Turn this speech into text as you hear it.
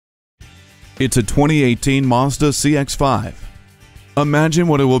It's a 2018 Mazda CX-5. Imagine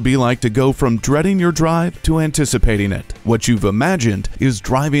what it will be like to go from dreading your drive to anticipating it. What you've imagined is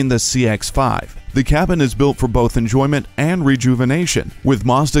driving the CX-5. The cabin is built for both enjoyment and rejuvenation, with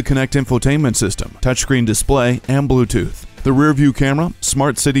Mazda Connect infotainment system, touchscreen display, and Bluetooth. The rear-view camera,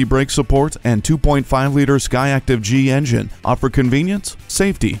 smart city brake support, and 2.5-liter Skyactiv G engine offer convenience,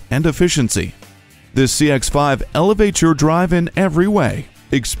 safety, and efficiency. This CX-5 elevates your drive in every way.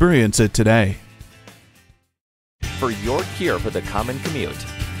 Experience it today. For your cure for the common commute,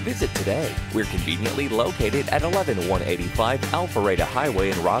 visit today. We're conveniently located at 11185 Alpharetta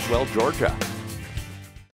Highway in Roswell, Georgia.